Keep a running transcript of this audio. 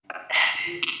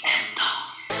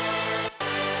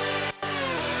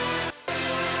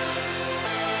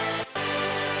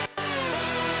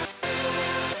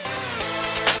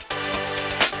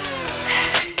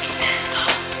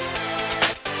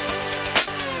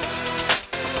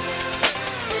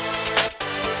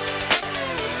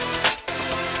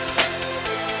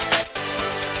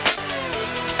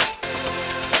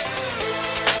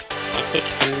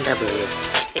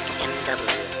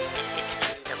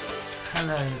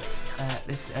Hello,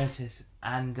 this is Otis,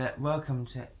 and welcome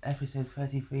to episode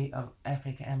 33 of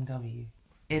Epic MW.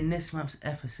 In this month's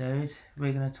episode,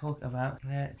 we're going to talk about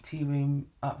their tea room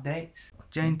updates.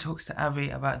 Jane talks to Abby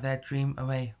about their Dream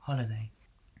Away holiday.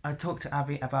 I talk to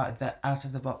Abby about the Out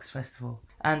of the Box festival,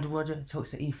 and Roger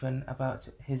talks to Ethan about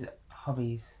his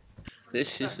hobbies.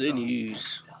 This is the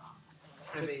news.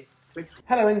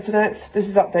 Hello Internet, this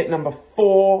is update number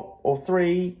 4 or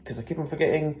 3, because I keep on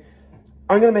forgetting.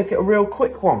 I'm going to make it a real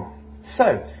quick one.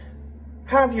 So,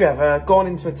 have you ever gone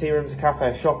into a tea room, a cafe,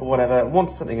 a shop or whatever, and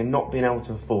wanted something and not been able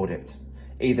to afford it?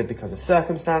 Either because of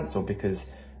circumstance or because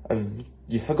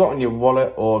you've forgotten your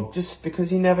wallet or just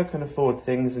because you never can afford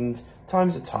things and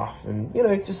times are tough and,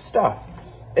 just stuff.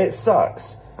 It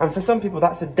sucks. And for some people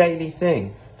that's a daily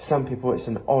thing. For some people it's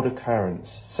an odd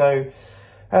occurrence. So,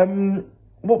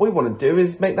 what we want to do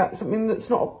is make that something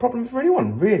that's not a problem for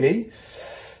anyone, really.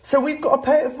 So we've got a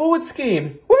pay it forward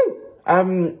scheme.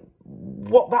 Woo!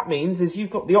 What that means is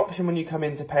you've got the option when you come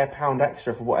in to pay £1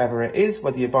 extra for whatever it is,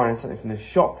 whether you're buying something from the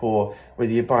shop or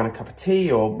whether you're buying a cup of tea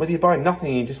or whether you're buying nothing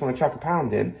and you just want to chuck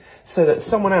 £1 in, so that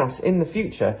someone else in the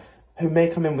future who may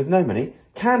come in with no money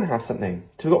can have something.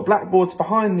 So we've got blackboards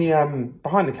behind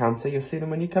the counter, you'll see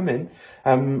them when you come in,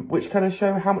 which kind of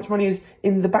show how much money is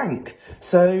in the bank.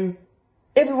 So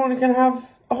everyone can have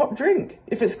a hot drink.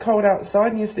 If it's cold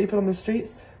outside and you're sleeping on the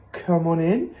streets, come on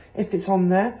in. If it's on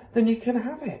there, then you can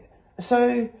have it.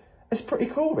 So it's pretty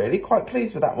cool, really. Quite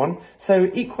pleased with that one. So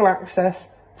equal access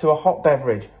to a hot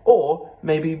beverage, or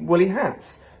maybe woolly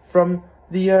hats from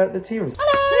the tea rooms.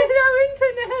 Hello,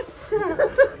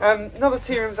 internet. Another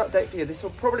tea rooms update for you. This will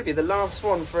probably be the last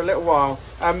one for a little while,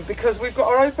 because we've got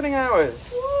our opening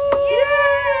hours. Opening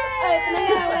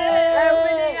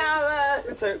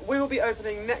hours. So we will be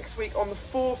opening next week on the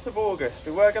 4th of August.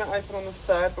 We were going to open on the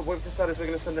 3rd, but we've decided we're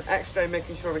going to spend an extra day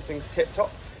making sure everything's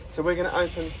tip-top. So we're going to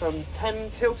open from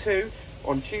 10 till 2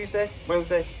 on Tuesday,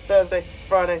 Wednesday, Thursday,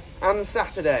 Friday and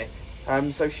Saturday.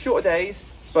 So shorter days,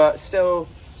 but still,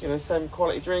 same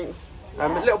quality drinks. A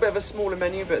little bit of a smaller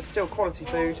menu, but still quality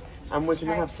food. And we're going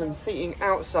to have some seating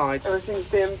outside. Everything's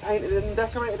being painted and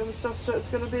decorated and stuff, so it's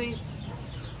going to be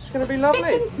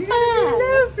lovely.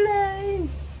 Lovely.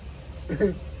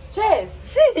 Cheers.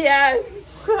 Yeah.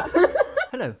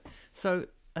 Hello. So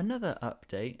another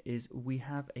update is we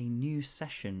have a new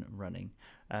session running.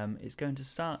 It's going to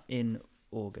start in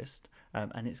August,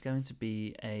 and it's going to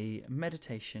be a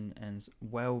meditation and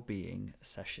well-being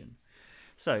session.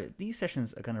 So these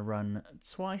sessions are going to run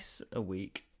twice a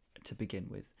week to begin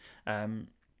with.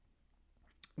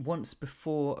 Once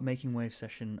before a Making Wave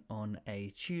session on a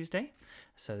Tuesday,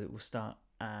 so it will start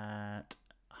at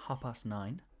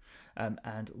 9:30.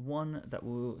 And one that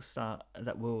will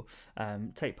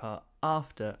take part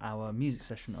after our music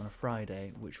session on a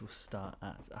Friday, which will start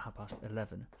at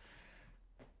 11:30.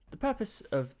 The purpose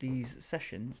of these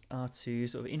sessions are to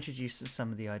sort of introduce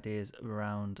some of the ideas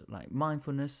around like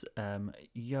mindfulness,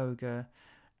 yoga,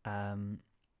 and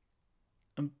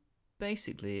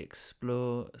basically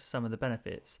explore some of the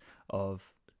benefits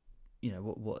of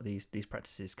what these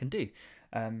practices can do.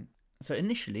 So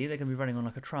initially, they're going to be running on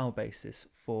like a trial basis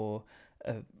for,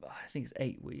 I think it's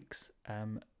 8 weeks,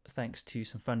 thanks to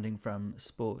some funding from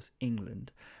Sports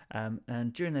England.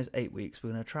 And during those 8 weeks,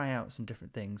 we're going to try out some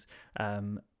different things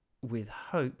with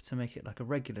hope to make it like a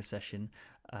regular session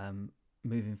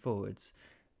moving forwards.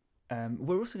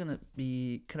 We're also going to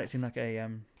be collecting like a...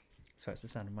 sorry, it's the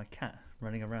sound of my cat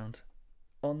running around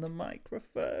on the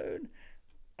microphone.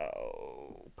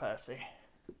 Oh, Percy.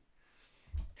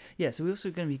 Yeah, so we're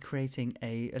also going to be creating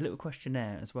a little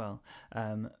questionnaire as well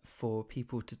for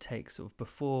people to take sort of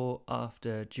before,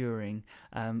 after, during,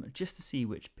 just to see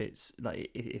which bits, like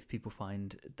if people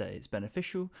find that it's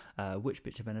beneficial, which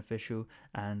bits are beneficial,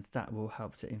 and that will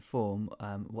help to inform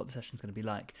what the session's going to be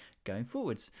like going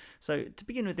forwards. So to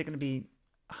begin with, they're going to be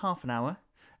half an hour,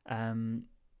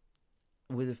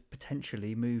 with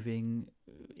potentially moving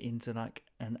into like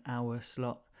an hour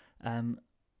slot a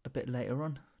bit later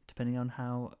on, depending on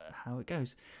how it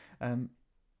goes.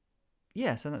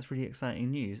 So that's really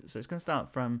exciting news. So it's going to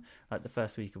start from like the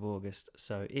first week of August.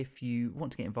 So if you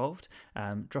want to get involved,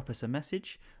 drop us a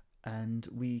message and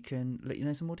we can let you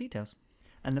know some more details.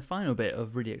 And the final bit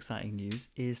of really exciting news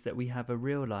is that we have a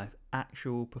real life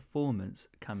actual performance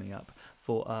coming up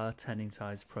for our Turning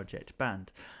Tides Project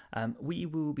band. We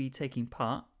will be taking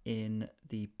part in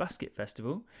the Busket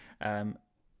Festival,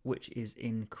 which is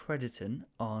in Crediton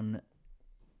on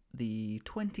the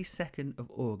 22nd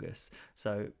of August.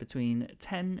 So between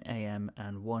 10 a.m.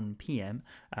 and 1 p.m,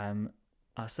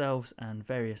 ourselves and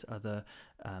various other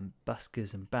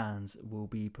buskers and bands will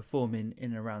be performing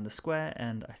in and around the square,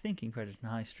 and I think in Crediton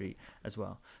High Street as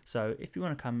well. So if you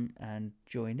want to come and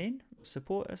join in,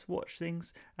 support us, watch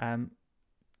things,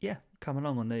 come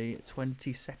along on the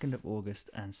 22nd of August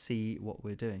and see what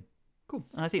we're doing. Cool.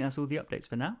 And I think that's all the updates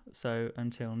for now. So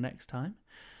until next time,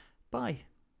 bye.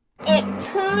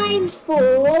 It's time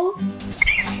for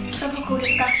Topical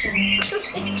discussion.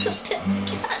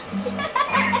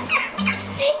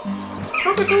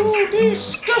 topical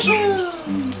discussion.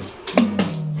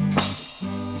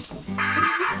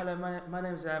 Hello, my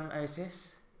name's Otis.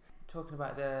 Talking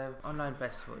about the online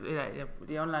festival.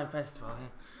 The online festival. Yeah.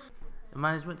 The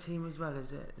management team as well. Is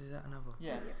that another?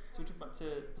 Yeah. So we're talking about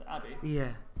to Abby.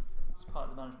 Yeah. As part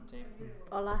of the management team.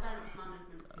 Ola.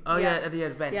 Oh Yeah. the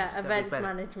events. Yeah, That'd be events better.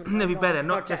 management. That'd be better,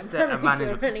 not project just a manager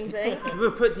or management. anything.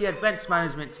 We'll put the events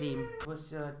management team.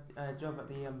 What's your job at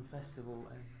the festival?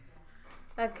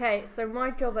 Okay, so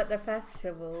my job at the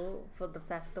festival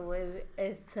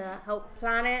is to help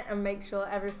plan it and make sure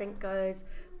everything goes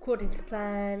according to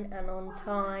plan and on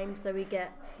time, so we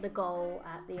get the goal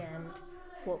at the end,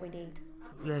 what we need.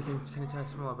 Yeah, can you tell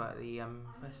us more about the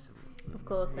festival? Of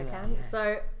course I Yeah, can. yeah.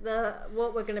 So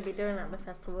what we're going to be doing at the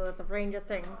festival is a range of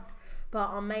things, but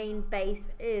our main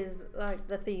base is, like,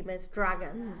 the theme is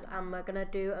dragons, and we're going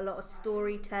to do a lot of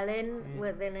storytelling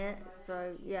within it.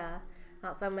 So yeah,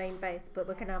 that's our main base, but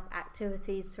we're going to have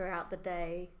activities throughout the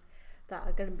day that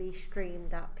are going to be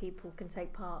streamed that people can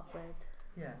take part with.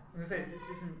 Yeah. I'm going to say,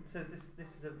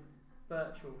 this is a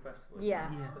virtual festival.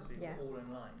 Yeah. It's supposed to be Yeah. all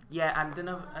online. Yeah, and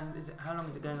is it, how long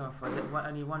is it going on for? Is it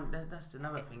only one? That's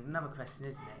another thing. Another question,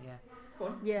 isn't it? Yeah. Go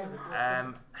on.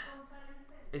 Yeah.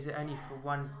 Is it only for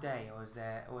one day, or is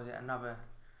it another,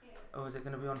 or is it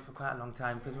going to be on for quite a long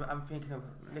time? Because I'm thinking of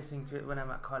listening to it when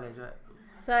I'm at college.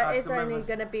 So Ask it's the only members.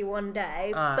 going to be one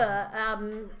day, Ah. but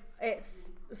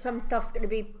it's some stuff's going to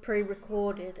be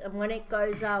pre-recorded, and when it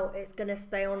goes out, it's going to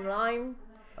stay online.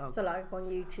 Oh. So like on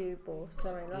YouTube or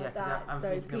something Yeah, like 'cause that, I'm so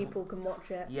thinking of- people can watch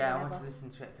it. Yeah, I whenever. want to listen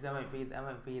to it because I won't be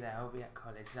there. I'll be at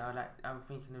college. So I'm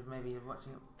thinking of maybe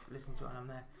listening to it when I'm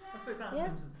there. I suppose that Yeah.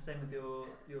 happens the same with your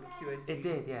QAC. It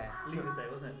did, yeah. Leavers Day,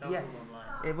 wasn't it? That Yes. was all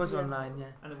online. It was Yeah. online,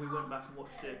 yeah. And then we went back and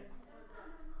watched it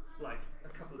like a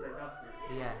couple of days afterwards.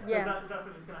 Yeah. So Yeah. is that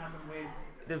something that's going to happen with...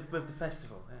 With the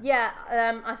festival. Yeah,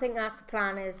 I think that's the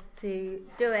plan, is to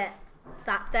do it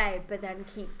that day, but then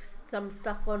keep some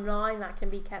stuff online that can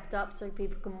be kept up so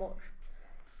people can watch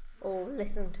or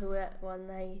listen to it when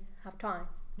they have time.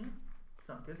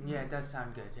 Sounds good. Yeah, it does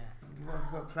sound good, yeah. What have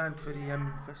you got planned for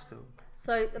the festival?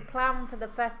 So the plan for the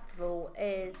festival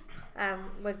is,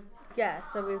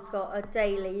 so we've got a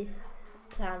daily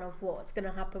plan of what's going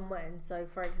to happen when. So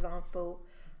for example,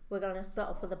 we're going to start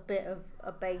off with a bit of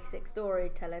a basic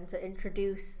storytelling to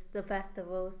introduce the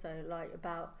festival, so like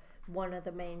about one of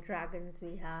the main dragons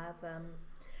we have, and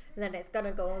then it's going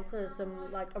to go on to some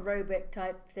like aerobic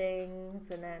type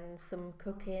things, and then some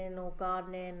cooking or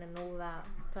gardening and all that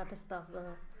type of stuff, the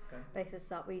basis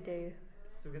that we do.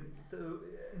 So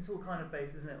it's all kind of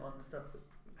based, isn't it, on the stuff that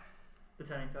the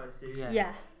Turning Tides do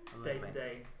Yeah. day to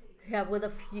day. Yeah, with a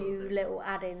few Sort of. little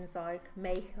add-ins like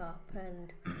makeup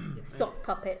and sock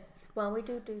puppets. Well, we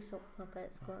do sock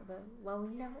puppets quite a bit. Well,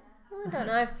 we never. I don't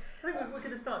know. I think we're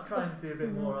going to start trying to do a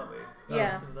bit more, aren't we?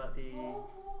 Yeah. Some of like the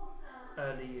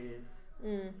early years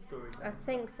stories. I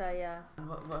think so. Yeah. And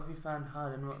what have you found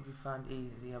hard and what have you found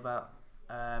easy about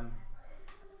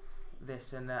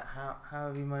this, and how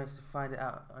have you managed to find it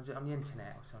out? Was it on the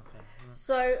internet or something?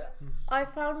 So I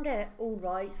found it all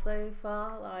right so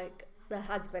far. Like, there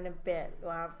has been a bit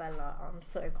where I've been like, I'm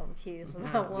so confused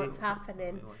about what's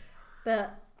happening,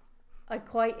 but I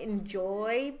quite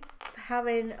enjoy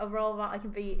having a role that I can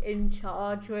be in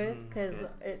charge with, because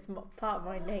it's part of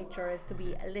my nature is to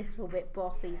be a little bit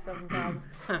bossy sometimes.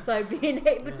 So being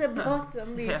able to boss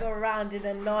some people around in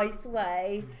a nice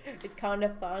way is kind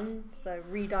of fun. So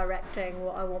redirecting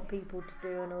what I want people to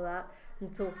do and all that,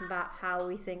 and talking about how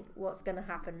we think what's going to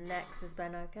happen next has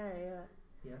been okay.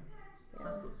 Yeah.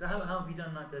 That's cool. So how have you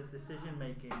done like the decision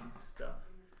making stuff?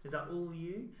 Is that all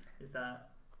you? Is that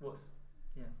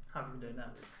how have you been doing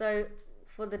that? So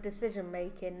for the decision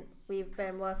making, we've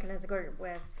been working as a group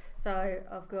with. So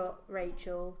I've got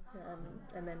Rachel,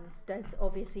 and then there's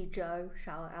obviously Joe.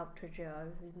 Shout out to Joe,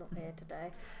 who's not here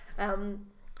today.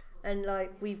 And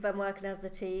like we've been working as a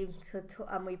team,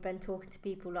 and we've been talking to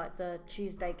people like the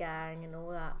Tuesday Gang and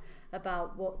all that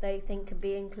about what they think can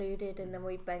be included, and then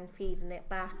we've been feeding it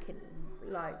back and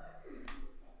like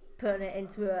putting it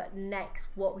into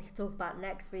what we can talk about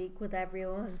next week with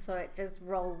everyone, so it just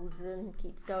rolls and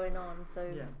keeps going on. So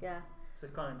yeah. So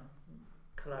kind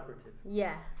of collaborative.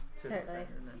 Yeah, to totally. an extent,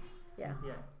 isn't it? Yeah.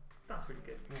 Yeah, that's really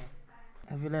good. Yeah.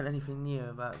 Have you learned anything new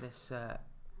about this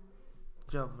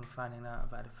job and finding out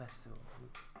about the festival?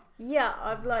 Yeah,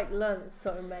 I've like learned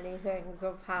so many things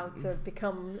of how to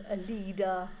become a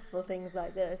leader for things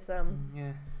like this.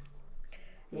 Yeah.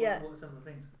 What are some of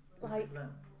the things Like- you've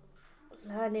learned?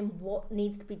 Learning what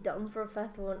needs to be done for a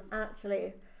festival and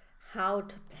actually how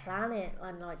to plan it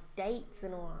and like dates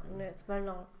and all that. And it's been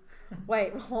like, wait,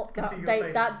 what? Can see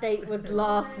your That face. date was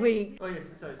last week. Oh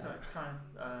yes, so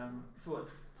trying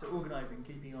so organising,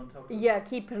 keeping on top of Yeah,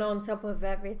 keeping on top of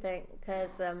everything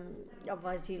because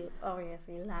otherwise you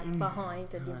obviously lag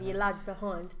behind, and if you lag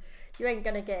behind, you ain't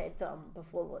gonna get it done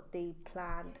before the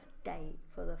planned date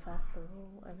for the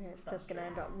festival, and it's just gonna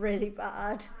end up really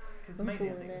bad. Because it's mainly,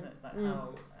 I think, isn't it? Like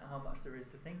how much there is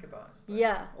to think about. I suppose.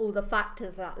 Yeah, all the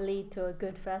factors that lead to a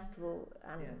good festival,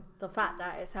 and the fact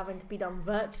that it's having to be done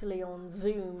virtually on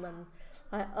Zoom and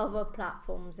like other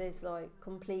platforms is like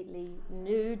completely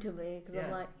new to me because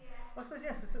I'm like, I suppose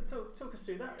yes. So talk us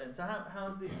through that then. So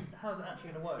how's it actually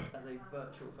going to work as a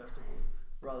virtual festival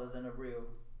rather than a real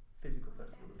physical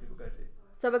festival that people go to?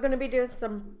 so we're going to be doing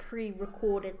some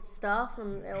pre-recorded stuff,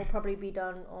 and it'll probably be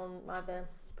done on either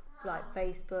like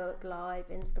Facebook Live,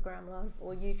 Instagram Live,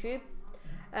 or YouTube.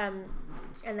 And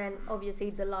then obviously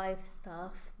the live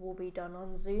stuff will be done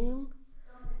on Zoom.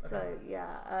 So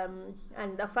yeah,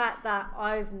 and the fact that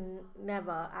I've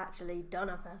never actually done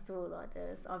a festival like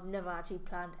this, I've never actually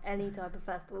planned any type of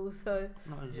festival, so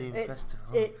Not a Zoom it's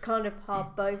festival. it's kind of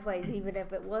hard both ways, even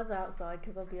if it was outside,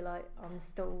 because I'll be like, I'm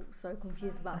still so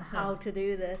confused about how to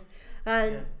do this,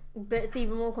 and but it's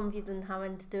even more confusing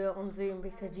having to do it on Zoom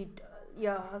because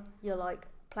you're like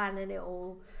planning it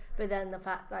all, but then the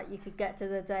fact that you could get to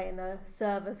the day and the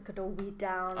servers could all be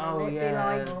down, and it'd be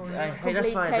like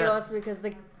complete chaos because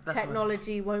the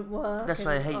technology won't work. That's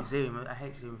why I hate Zoom. I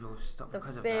hate Zoom for stop The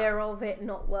because of fear that. of it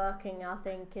not working, I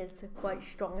think, is quite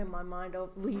strong in my mind. Of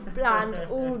we've planned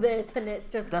all this and it's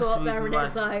just That's got the there reason and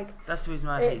it's why- like That's the reason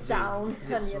why I hate it's Zoom. down,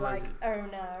 Because and it's you're always- like,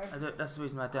 oh no. that's the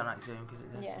reason why I don't like Zoom, because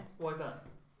it does. Yeah. Why is that?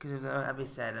 Because of what Abby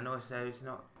said, and also it's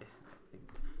not.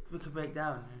 We could break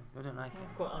down. I don't like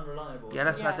It's it. quite unreliable. Yeah,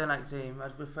 that's why I Yeah. don't like Zoom.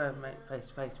 I'd prefer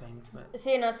face-to-face things, but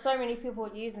Seeing as so many people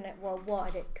using it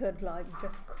worldwide, it could like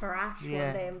just crash one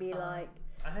day and be like,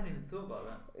 I hadn't even thought about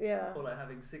that. yeah. Or like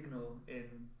having signal in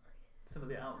some of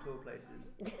the outdoor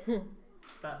places.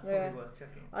 That's probably Yeah. worth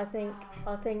checking. I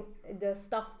think the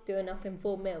stuff doing up in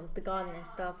 4 Mills, the gardening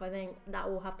stuff, I think that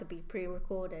will have to be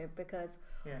pre-recorded because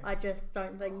Yeah. I just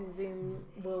don't think Zoom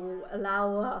will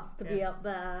allow us to be Yeah. up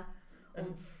there on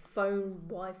And- phone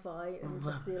Wi-Fi and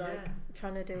just be like Yeah.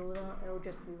 trying to do all that. It'll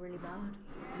just be really bad.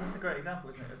 That's a great example,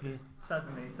 isn't it? Of just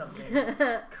suddenly something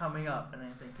coming up and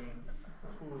then thinking,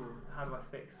 ooh, how do I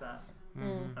fix that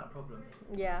that problem?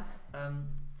 Yeah.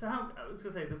 So I was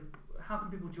gonna say, how can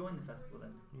people join the festival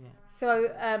then? yeah. So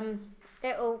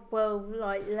will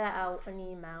like let out an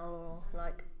email or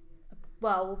like,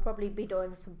 well, we'll probably be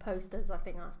doing some posters. I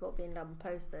think that's what being done,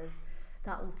 posters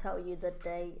that will tell you the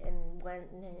date and when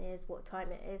it is, what time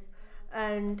it is,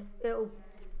 and it'll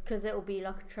be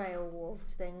like a trail of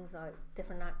things like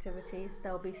different activities.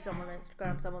 There'll be some on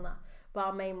Instagram, some on that, but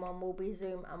our main one will be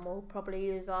Zoom, and we'll probably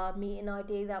use our meeting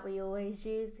ID that we always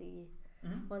use, the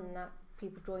one that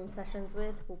people join sessions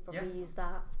with. We'll probably use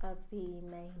that as the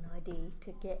main ID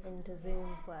to get into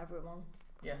Zoom for everyone.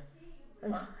 Yeah.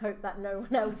 And I hope that no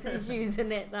one else is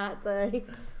using it that day.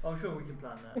 I'm sure we can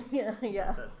plan that.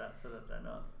 yeah. That so that they're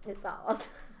not. It's ours.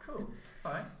 Cool.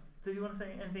 All right. So do you want to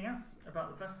say anything else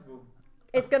about the festival?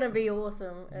 It's going to be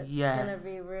awesome. It's Yeah. going to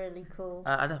be really cool.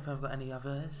 I don't know if I've got any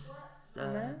others.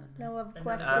 No other I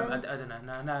questions? I don't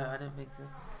know. No, I don't think so.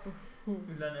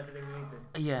 We've learned everything we need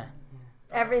to. Yeah.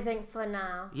 Everything for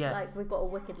now. Yeah. Like, we've got a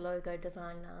wicked logo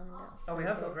design now. And that's Oh, we so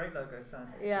have got cool. a great logo design,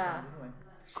 Yeah. haven't we?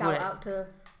 Cool. Shout out to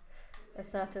a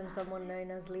certain someone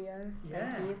known as Leo.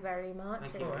 Yeah. Thank you very much.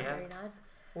 Thank It's you for very that. nice.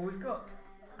 Well, we've got,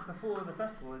 before the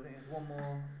festival, I think there's one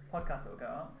more podcast that will go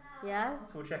out. Yeah.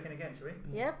 So we'll check in again, shall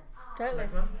we? Yep. Totally.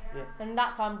 Next month? And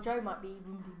that time Joe might be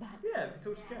even be back. Yeah, we can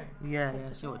talk to Joe.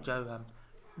 Yeah. See what Joe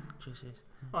says.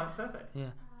 Alright, perfect. Yeah.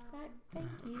 Right. Thank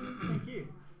you. Thank you.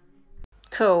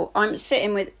 Cool. I'm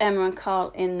sitting with Emma and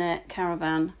Carl in the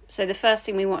caravan. So the first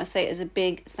thing we want to say is a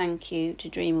big thank you to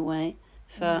Dream Away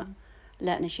for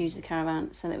letting us use the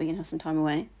caravan so that we can have some time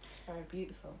away. It's very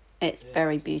beautiful. It's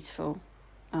very beautiful.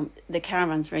 The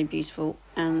caravan's very beautiful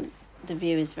and the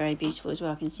view is very beautiful as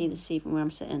well. I can see the sea from where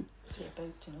I'm sitting. See a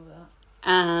boat and all that.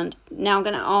 And now I'm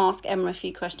going to ask Emma a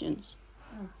few questions.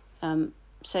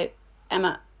 So,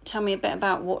 Emma, tell me a bit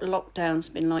about what lockdown's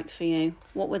been like for you.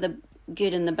 What were the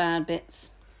good and the bad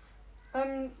bits?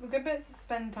 The good bit is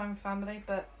spend time with family,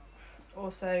 but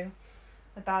also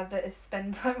the bad bit is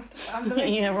spend time with the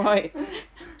family. Yeah, right.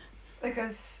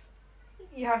 Because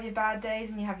you have your bad days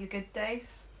and you have your good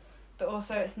days, but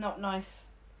also it's not nice,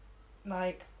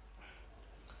 like,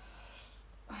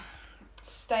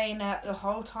 staying there the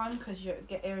whole time because you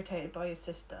get irritated by your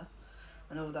sister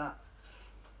and all that.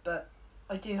 But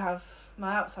I do have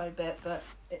my outside bit, but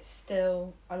it's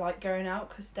still, I like going out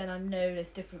because then I know there's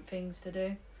different things to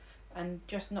do, and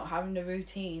just not having the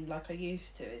routine like I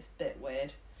used to is a bit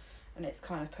weird, and it's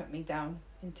kind of put me down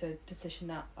into a position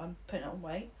that I'm putting on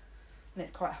weight, and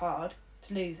it's quite hard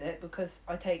to lose it because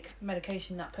I take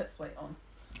medication that puts weight on.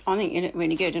 I think you look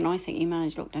really good and I think you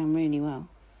managed lockdown really well.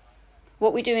 What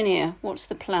are we doing here? What's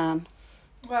the plan?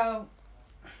 Well,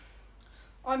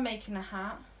 I'm making a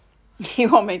hat.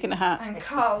 You are making a hat. And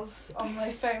Carl's on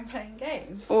my phone playing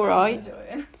games. All right.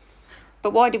 Enjoying.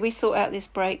 But why did we sort out this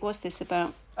break? What's this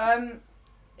about?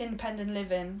 Independent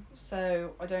living,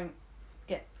 so I don't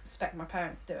expect my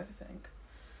parents to do everything.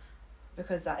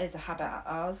 Because that is a habit at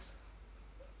ours.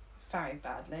 Very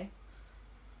badly.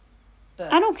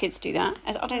 But And all kids do that.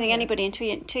 I don't think anybody,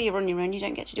 until you're on your own, you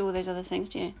don't get to do all those other things,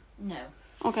 do you? no.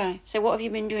 Okay, so what have you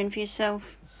been doing for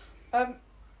yourself?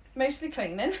 Mostly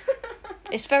cleaning.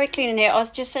 It's very clean in here. I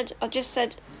just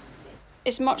said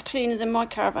it's much cleaner than my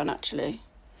caravan, actually.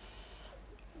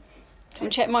 Come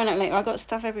and check mine out later. I've got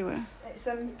stuff everywhere. It's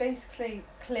basically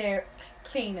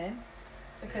cleaning,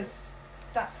 because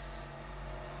that's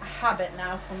a habit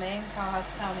now for me, and Carl has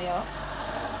to tell me off.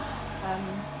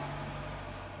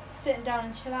 Sitting down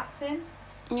and chillaxing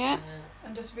Yeah.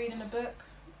 and just reading a book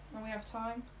when we have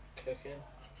time. Cooking.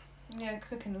 Yeah,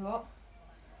 cooking a lot.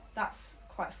 That's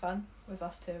quite fun with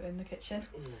us two in the kitchen.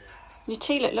 Your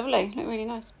tea look lovely. Look really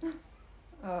nice.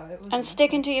 Oh, it was And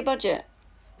sticking to your budget.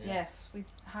 Yes, we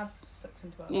have stuck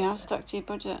into our Yeah, I've budget. stuck to your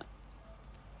budget.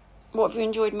 What have you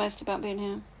enjoyed most about being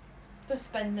here? Just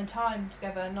spending time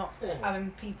together, not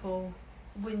having people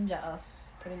whinge at us,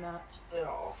 pretty much.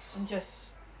 Yes. And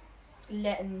just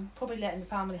probably letting the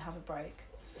family have a break,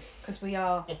 because we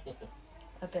are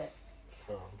a bit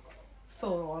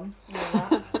full on and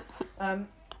all that.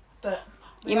 But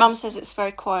Your mum says it's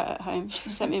very quiet at home. She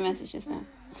sent me messages now.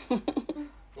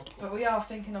 But we are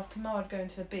thinking of tomorrow going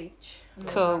to the beach. And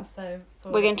all Cool. that, so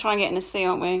We're going to try and get in the sea,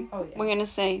 aren't we? Oh yeah. We're going to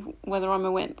see whether I'm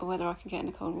a wimp or whether I can get in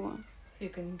the cold water. Who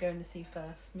can go in the sea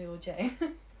first, me or Jane,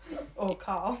 or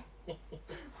Carl?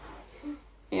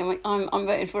 Yeah, I'm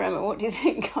voting for Emma. What do you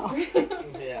think, Carl?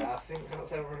 Yeah, I think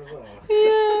that's everyone as well.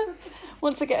 Yeah.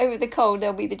 Once I get over the cold,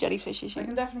 there'll be the jellyfish I issue.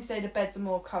 can definitely say the beds are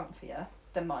more comfier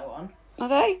than my one. Are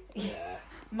they? Yeah.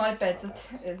 My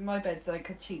bed's like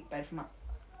a cheap bed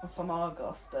from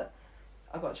Argos, but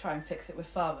I've got to try and fix it with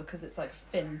Father because it's like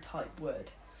thin type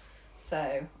wood.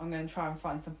 So I'm going to try and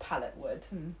find some pallet wood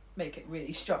and make it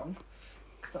really strong.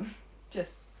 Because I'm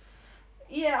just...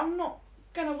 Yeah, I'm not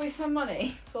going to waste my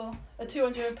money for a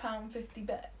 £200.50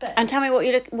 bed. And tell me what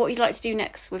you'd like to do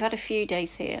next. We've had a few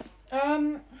days here.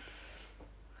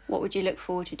 What would you look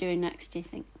forward to doing next, do you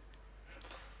think?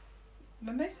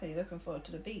 We're mostly looking forward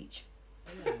to the beach.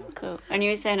 Cool. And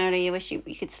you were saying earlier you wish you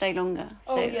could stay longer.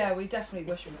 So, Oh yeah, we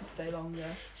definitely wish we could stay longer.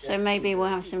 So maybe we'll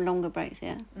have some longer breaks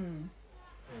here.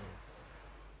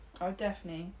 I'll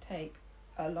definitely take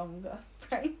a longer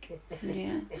break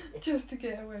Yeah. just to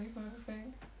get away from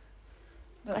everything.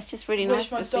 But That's just really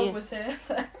wish nice my to see dog you. was here.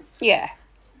 Yeah.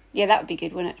 Yeah, that would be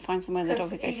good, wouldn't it? Find somewhere the dog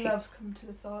Because could go he to. loves coming to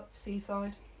the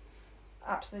seaside.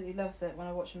 Absolutely loves it when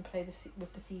I watch him play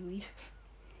with the seaweed.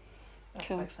 That's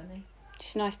Cool. quite funny.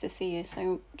 It's nice to see you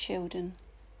so chilled and...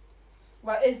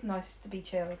 Well, it is nice to be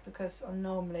chilled because I'm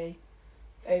normally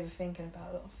overthinking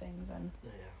about a lot of things and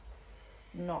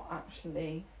not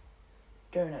actually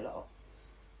doing a lot.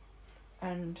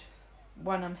 And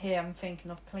when I'm here, I'm thinking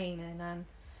of cleaning, and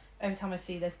every time I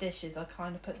see there's dishes, I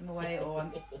kind of put them away, or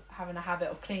I'm having a habit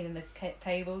of cleaning the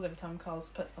tables every time Carl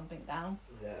puts something down.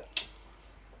 Yeah.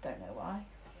 Don't know why,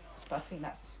 but I think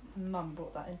that's Mum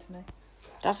brought that into me.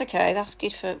 That's okay. That's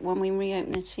good for when we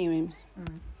reopen the tea rooms,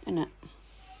 isn't it?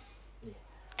 Yeah.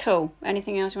 Cool.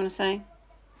 Anything else you want to say?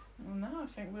 Well, no, I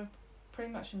think we're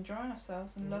pretty much enjoying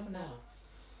ourselves and loving it.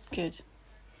 Good.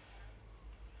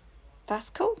 That's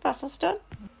cool. That's us done.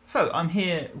 So I'm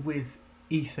here with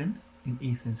Ethan in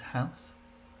Ethan's house.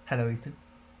 Hello, Ethan.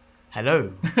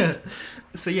 Hello.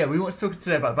 So yeah, we want to talk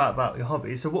today about your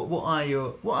hobbies. So what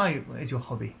is your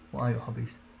hobby? What are your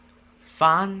hobbies?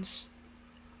 Fans,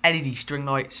 LED string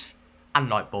lights, and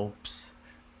light bulbs.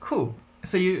 Cool.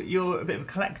 So you're a bit of a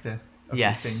collector of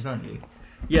Yes. these things, aren't you?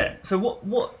 Yeah. So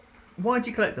why do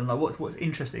you collect them? Like what's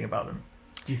interesting about them,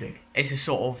 do you think? It's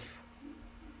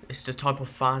it's the type of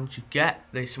fans you get.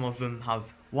 Some of them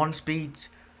have 1 speed,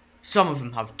 some of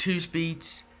them have 2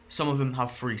 speeds, some of them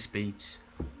have 3 speeds.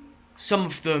 Some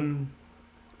of them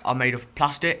are made of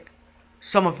plastic,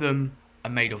 some of them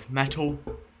are made of metal.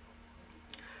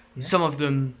 Yeah. Some of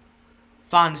them,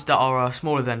 fans that are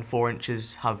smaller than 4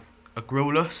 inches, have a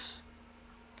grillless.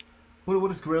 What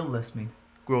does grillless mean?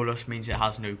 Grillless means it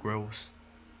has no grills.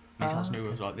 It has no okay.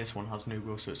 grills, like this one has no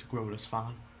grills, so it's a grillless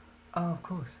fan. Oh, of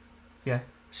course. Yeah.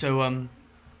 So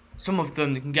some of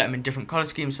them, you can get them in different colour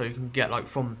schemes. So you can get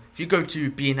if you go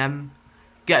to B&M,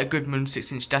 get a Goodman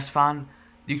 6-inch desk fan.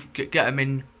 You can get them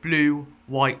in blue,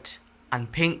 white,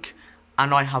 and pink.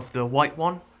 And I have the white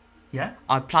one. Yeah.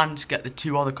 I plan to get the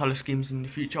 2 other colour schemes in the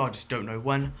future. I just don't know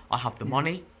when. I have the Yeah.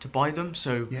 money to buy them,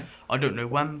 so Yeah. I don't know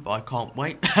when, but I can't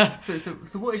wait. So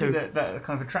what is it that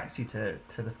kind of attracts you to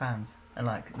the fans and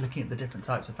like looking at the different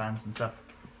types of fans and stuff?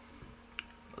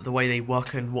 The way they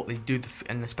work and what they do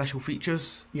and the special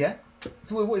features. Yeah.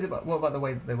 So what about the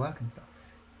way that they work and stuff?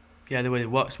 Yeah, the way they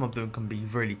work. Some of them can be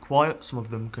really quiet. Some of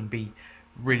them can be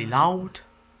really loud.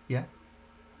 Yeah.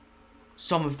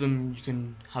 Some of them you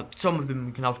can have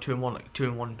 2-in-1, like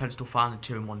 2-in-1 pedestal fan and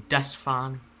 2-in-1 desk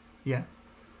fan. Yeah.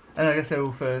 And I guess they're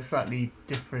all for slightly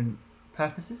different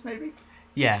purposes, maybe.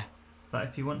 Yeah. Like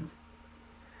if you want.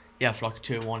 Yeah, for like a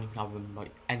 2-in-1 you can have them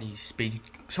like any speed.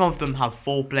 Some of them have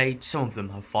 4 blades, some of them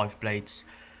have 5 blades.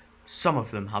 Some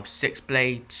of them have 6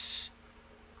 blades.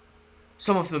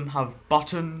 Some of them have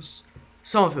buttons.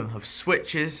 Some of them have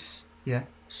switches. Yeah.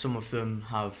 Some of them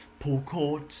have pull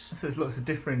cords. So there's lots of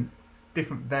different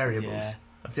variables Yeah.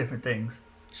 of different things.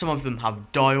 Some of them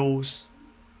have dials.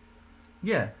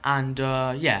 Yeah. And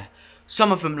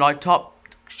some of them light up,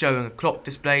 showing a clock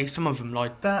display. Some of them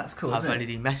That's cool, have isn't it?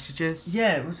 LED messages.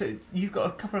 Yeah, well, so you've got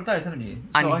a couple of those, haven't you?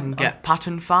 And So you can get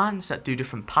pattern fans that do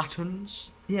different patterns.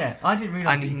 Yeah, I didn't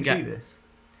realise and that you you can could do this.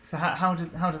 So how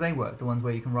do they work? The ones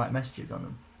where you can write messages on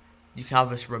them? You can have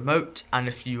this remote, and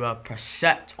if you press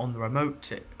set on the remote,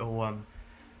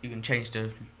 you can change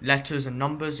the letters and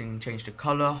numbers. You can change the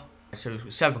colour. So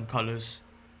it's 7 colours.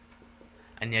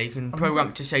 And yeah, you can program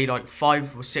it to say like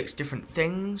 5 or 6 different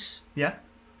things. Yeah.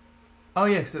 Oh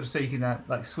yeah, so you can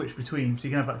like switch between. So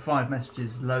you can have like 5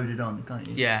 messages loaded on, can't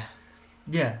you? Yeah.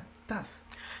 Yeah, that's.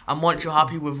 And once you're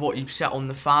happy with what you've set on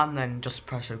the fan, then just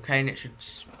press OK, and it should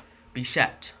be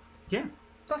set. Yeah,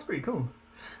 that's pretty cool.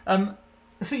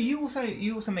 So you also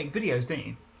make videos, don't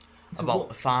you? So About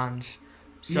the fans,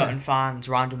 certain fans,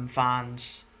 random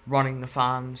fans, running the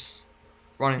fans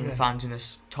in a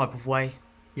type of way.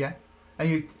 Yeah, and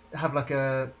you have like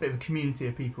a bit of a community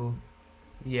of people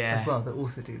Yeah. as well that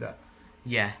also do that.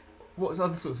 Yeah. What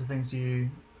other sorts of things do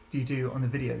you do on the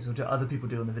videos, or do other people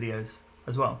do on the videos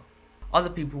as well? Other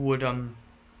people would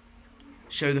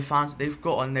show the fans that they've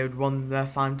got, and they would run their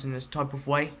fans in this type of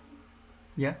way.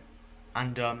 Yeah.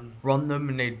 And run them,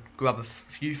 and they'd grab a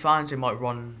few fans. They might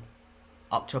run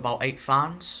up to about 8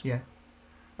 fans. Yeah.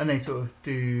 And they sort of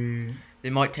do. They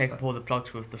might take up all the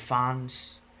plugs with the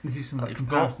fans. They do some like You've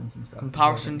comparisons and stuff.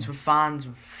 Comparisons with fans,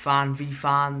 fan v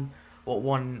fan. What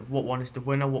one is the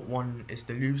winner? What one is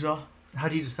the loser? How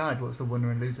do you decide what's the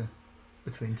winner and loser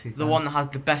between 2 fans? The one that has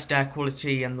the best air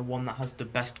quality and the one that has the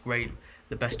best grade,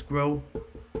 the best grill.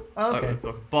 Oh, okay. Like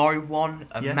a Bari one,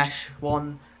 a Yeah. mesh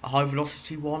one, a high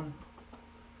velocity one.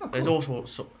 Oh, cool.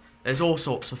 There's all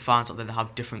sorts of fans out there that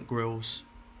have different grills.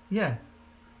 Yeah.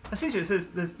 I see. There's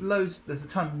a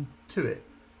ton to it.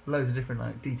 Loads of different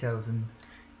like details and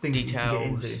things that you can get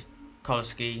into. Details, colour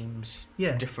schemes,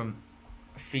 Yeah. different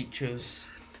features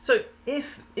So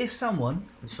if someone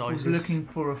and sizes. was looking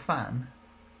for a fan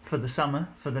for the summer,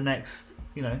 for the next,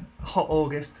 hot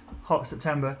August, hot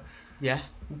September, Yeah.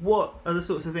 what are the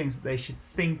sorts of things that they should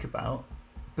think about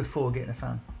before getting a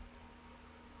fan?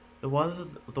 The weather,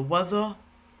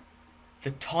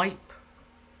 the type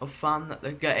of fan that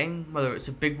they're getting, whether it's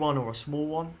a big one or a small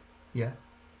one, Yeah.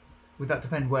 Would that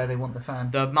depend where they want the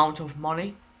fan? the amount of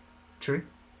money, True.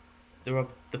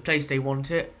 the place they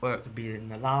want it, where it could be in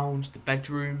the lounge, the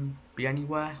bedroom, be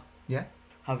anywhere. Yeah.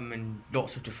 Have them in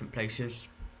lots of different places.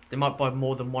 They might buy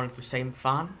more than one of the same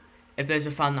fan if there's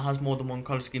a fan that has more than one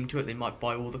colour scheme to it, they might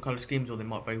buy all the colour schemes, or they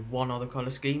might buy one other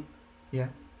colour scheme. Yeah.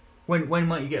 When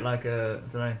might you get like a,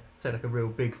 I don't know, say like a real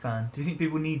big fan? Do you think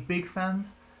people need big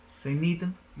fans? Do they need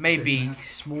them? Maybe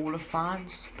smaller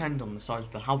fans, depend on the size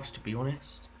of the house, to be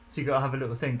honest. So you got to have a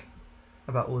little think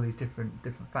about all these different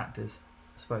factors,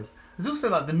 I suppose. There's also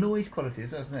like the noise quality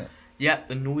as well, isn't it? Yeah,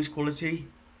 the noise quality.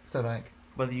 So like,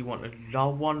 whether you want a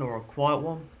loud one or a quiet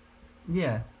one.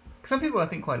 Yeah. Some people I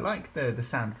think quite like the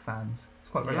sound of fans. It's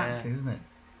quite relaxing, isn't it?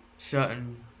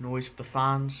 Certain noise of the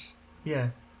fans. Yeah.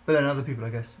 But then other people, I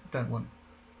guess, don't want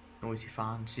noisy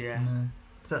fans. Yeah. No.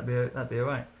 So that'd be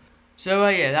alright. So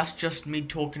yeah, that's just me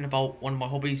talking about one of my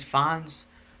hobbies, fans,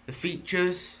 the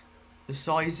features, the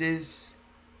sizes,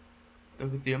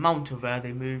 the amount of air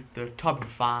they move, the type of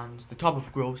fans, the type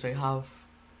of grills they have,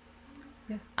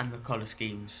 and the colour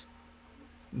schemes.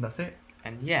 And that's it.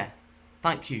 And yeah,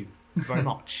 thank you very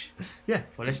much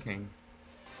for listening.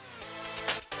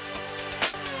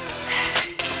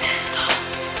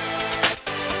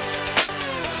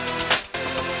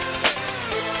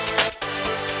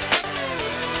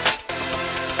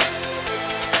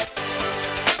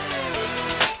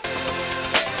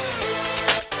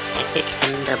 Epic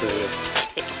MW.